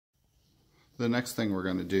The next thing we're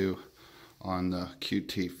going to do on the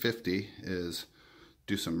QT50 is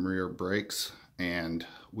do some rear brakes and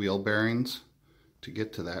wheel bearings. To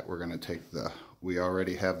get to that, we're going to take we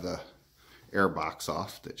already have the air box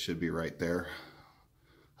off that should be right there,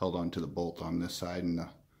 held onto the bolt on this side, and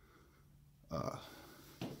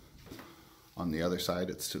on the other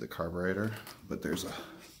side it's to the carburetor. But there's a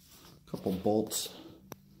couple bolts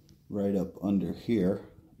right up under here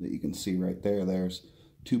that you can see right there. There's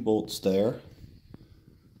 2 bolts there,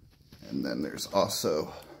 and then there's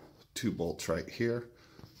also 2 bolts right here.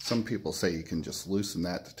 Some people say you can just loosen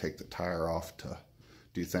that to take the tire off to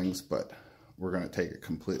do things, but we're going to take it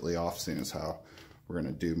completely off, seeing as how we're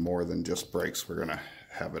going to do more than just brakes. We're going to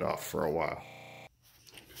have it off for a while.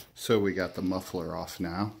 So we got the muffler off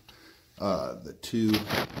now. The 2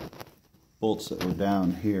 bolts that were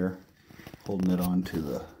down here holding it onto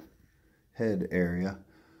the head area,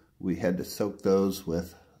 we had to soak those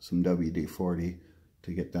with some WD-40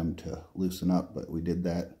 to get them to loosen up, but we did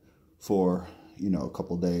that for, a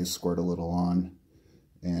couple days, squirt a little on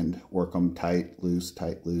and work them tight,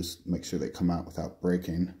 loose, make sure they come out without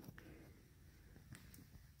breaking.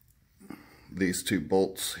 These 2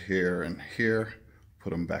 bolts here and here,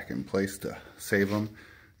 put them back in place to save them.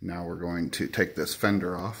 Now we're going to take this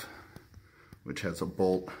fender off, which has a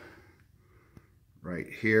bolt right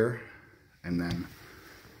here, and then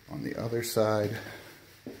on the other side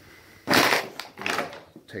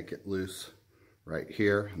we'll take it loose right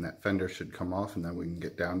here, and that fender should come off, and then we can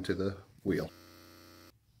get down to the wheel.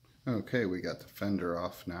 Okay, we got the fender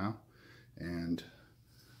off now, and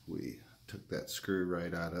we took that screw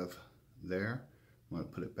right out of there. I'm going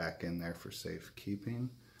to put it back in there for safekeeping,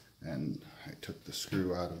 and I took the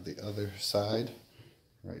screw out of the other side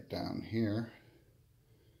right down here.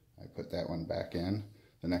 I put that one back in.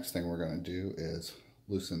 The next thing we're going to do is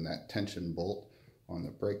loosen that tension bolt on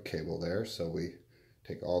the brake cable there, so we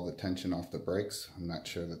take all the tension off the brakes. I'm not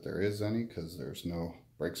sure that there is any because there's no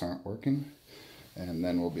brakes aren't working, and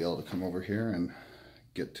then we'll be able to come over here and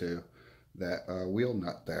get to that wheel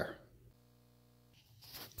nut there.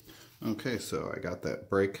 Okay, so I got that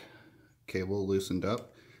brake cable loosened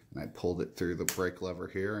up, and I pulled it through the brake lever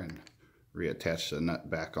here and reattached the nut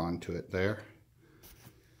back onto it there.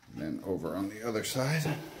 And then over on the other side,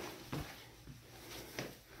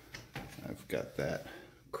 I've got that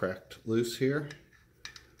cracked loose here.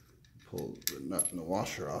 Pull the nut and the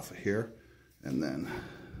washer off of here, and then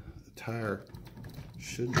the tire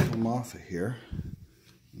should come off of here.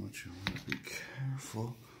 What you want to be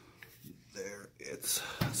careful, there, it's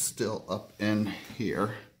still up in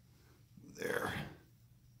here. There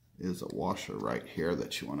is a washer right here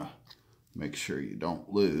that you want to make sure you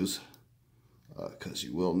don't lose, because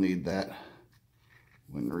you will need that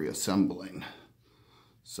when reassembling.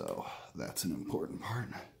 So that's an important part.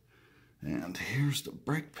 And here's the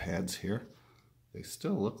brake pads here. They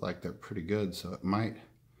still look like they're pretty good, so it might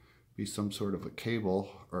be some sort of a cable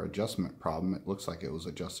or adjustment problem. It looks like it was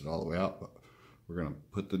adjusted all the way out, but we're going to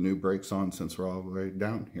put the new brakes on since we're all the way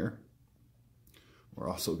down here. We're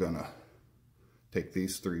also going to take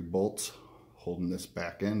these 3 bolts holding this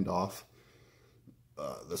back end off.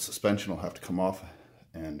 The suspension will have to come off,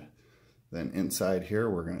 and then inside here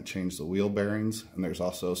we're going to change the wheel bearings, and there's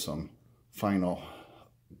also some final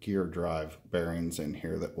gear drive bearings in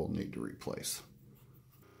here that we'll need to replace.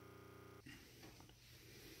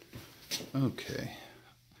 Okay,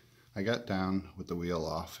 I got down with the wheel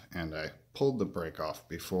off and I pulled the brake off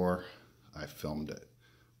before I filmed it,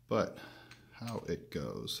 but how it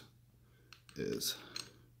goes is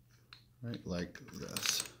right like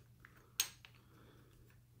this,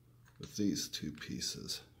 with these 2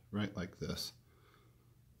 pieces right like this,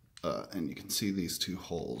 and you can see these 2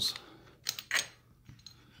 holes,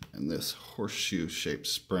 and this horseshoe shaped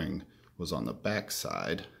spring was on the back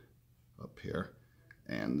side up here,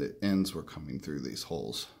 and the ends were coming through these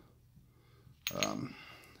holes. It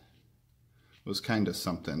was kind of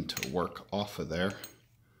something to work off of there.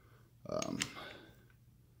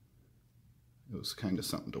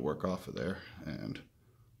 And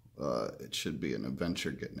it should be an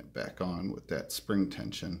adventure getting it back on with that spring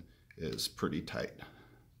tension is pretty tight.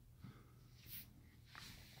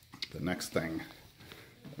 The next thing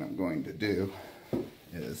that I'm going to do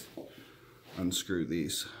is unscrew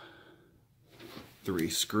these 3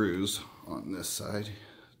 screws on this side,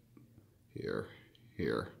 here,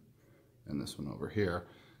 and this one over here,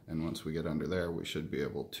 and once we get under there we should be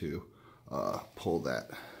able to pull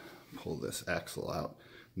this axle out,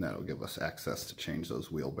 and that'll give us access to change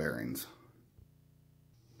those wheel bearings.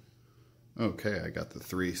 Okay, I got the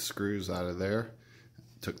 3 screws out of there,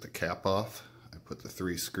 took the cap off, I put the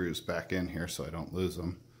 3 screws back in here so I don't lose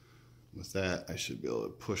them. With that, I should be able to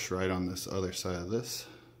push right on this other side of this.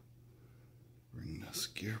 Bring this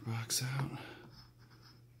gearbox out.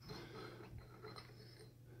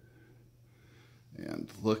 And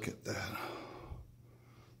look at that.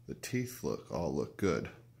 The teeth all look good,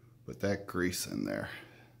 but that grease in there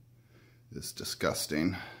is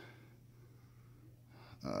disgusting.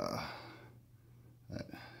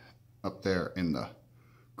 Up there in the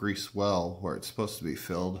grease well where it's supposed to be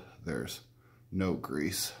filled, there's no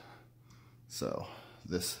grease. So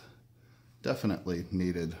this definitely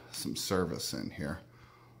needed some service in here.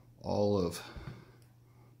 All of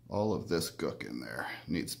this gook in there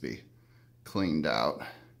needs to be cleaned out.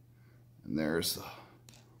 And there's the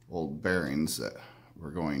old bearings that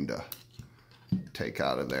we're going to take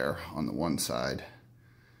out of there on the one side,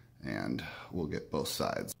 and we'll get both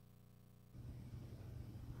sides.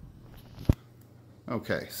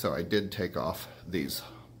 Okay, so I did take off these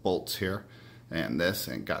bolts here and this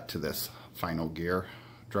and got to this final gear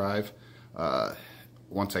drive.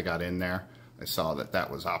 Once I got in there, I saw that that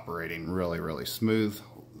was operating really smooth.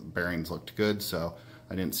 The bearings looked good, so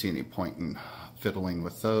I didn't see any point in fiddling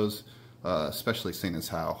with those, especially seeing as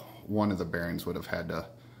how one of the bearings would have had to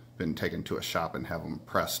been taken to a shop and have them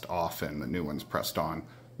pressed off and the new ones pressed on.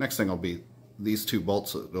 Next thing will be these two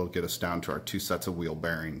bolts that will get us down to our 2 sets of wheel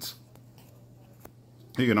bearings.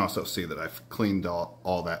 You can also see that I've cleaned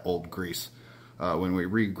all that old grease. When we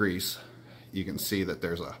re-grease, you can see that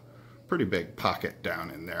there's a pretty big pocket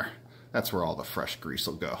down in there. That's where all the fresh grease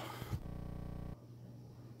will go.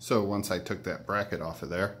 So once I took that bracket off of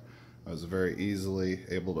there, I was very easily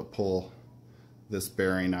able to pull this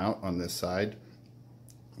bearing out on this side,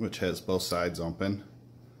 which has both sides open,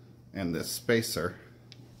 and this spacer.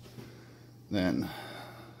 Then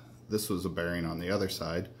this was a bearing on the other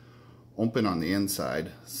side, open on the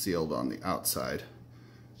inside, sealed on the outside.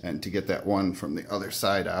 And to get that one from the other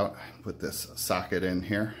side out, put this socket in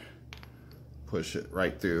here, push it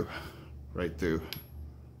right through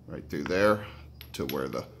there to where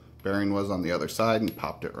the bearing was on the other side, and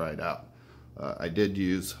popped it right out. I did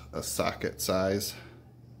use a socket size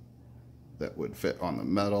that would fit on the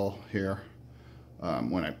metal here.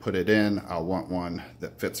 When I put it in, I'll want one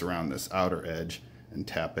that fits around this outer edge and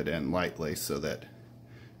tap it in lightly so that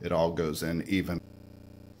it all goes in even.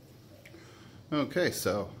 Okay,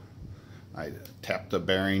 so I tapped the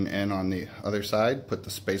bearing in on the other side, put the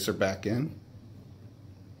spacer back in,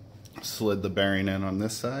 slid the bearing in on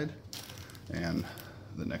this side, and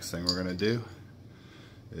the next thing we're going to do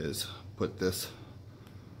is put this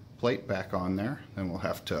plate back on there. Then we'll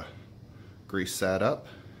have to grease that up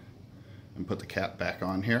and put the cap back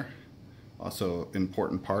on here. Also,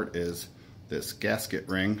 important part is this gasket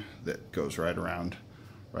ring that goes right around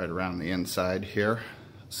the inside here,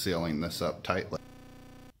 sealing this up tightly.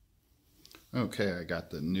 Okay, I got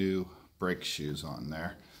the new brake shoes on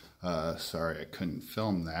there. Sorry I couldn't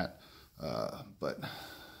film that, but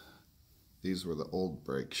these were the old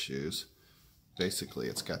brake shoes. Basically,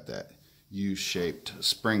 it's got that U-shaped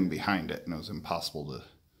spring behind it, and it was impossible to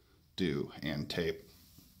do and tape.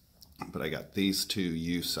 But I got these two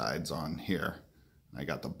U sides on here. I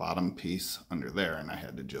got the bottom piece under there, and I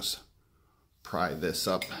had to just pry this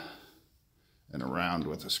up and around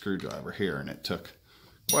with a screwdriver here, and it took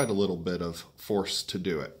quite a little bit of force to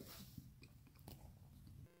do it.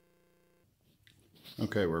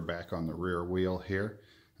 Okay, we're back on the rear wheel here,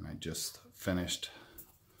 and I just finished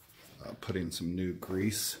putting some new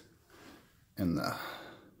grease in the,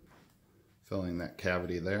 filling that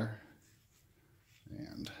cavity there,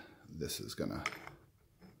 and this is gonna,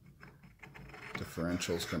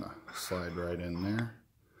 differential's gonna slide right in there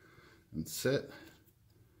and sit.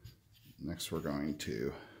 Next we're going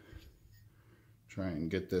to try and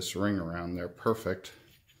get this ring around there perfect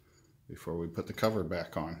before we put the cover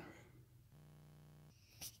back on.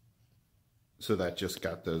 So that just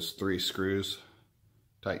got those 3 screws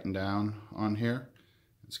tightened down on here.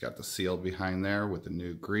 It's got the seal behind there with the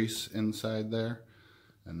new grease inside there,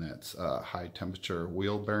 and that's high temperature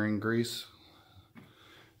wheel bearing grease.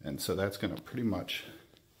 And so that's going to pretty much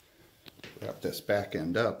wrap this back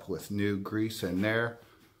end up with new grease in there,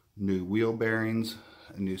 new wheel bearings,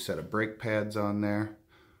 a new set of brake pads on there.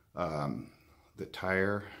 The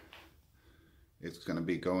tire is going to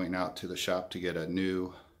be going out to the shop to get a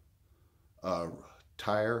new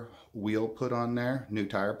tire wheel put on there, new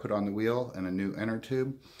tire put on the wheel, and a new inner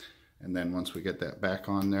tube. And then once we get that back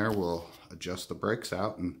on there, we'll adjust the brakes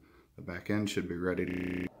out and the back end should be ready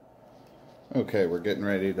to... Okay, we're getting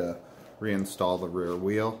ready to reinstall the rear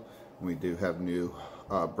wheel. We do have new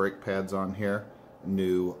brake pads on here,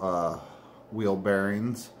 new wheel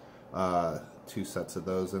bearings, 2 sets of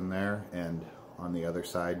those in there, and on the other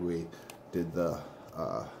side we did the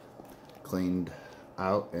cleaned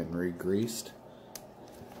out and re-greased.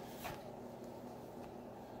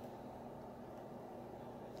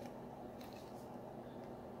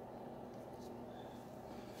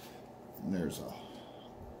 And there's a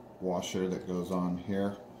washer that goes on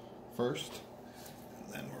here first,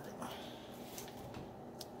 and then we're gonna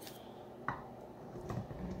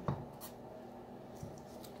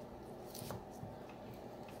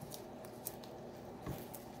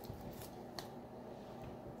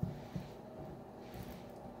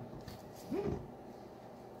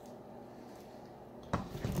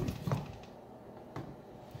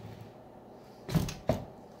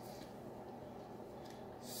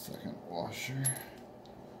second washer.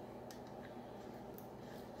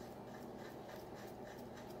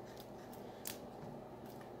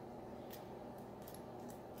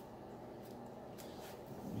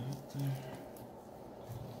 Right there.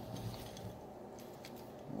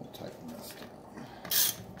 We'll tighten this down.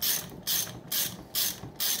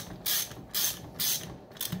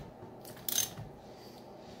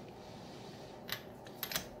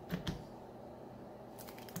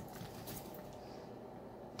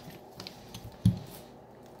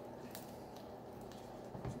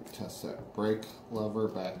 Test that brake lever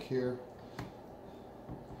back here.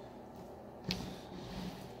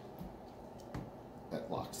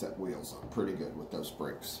 That locks that wheels up pretty good with those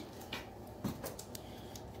brakes.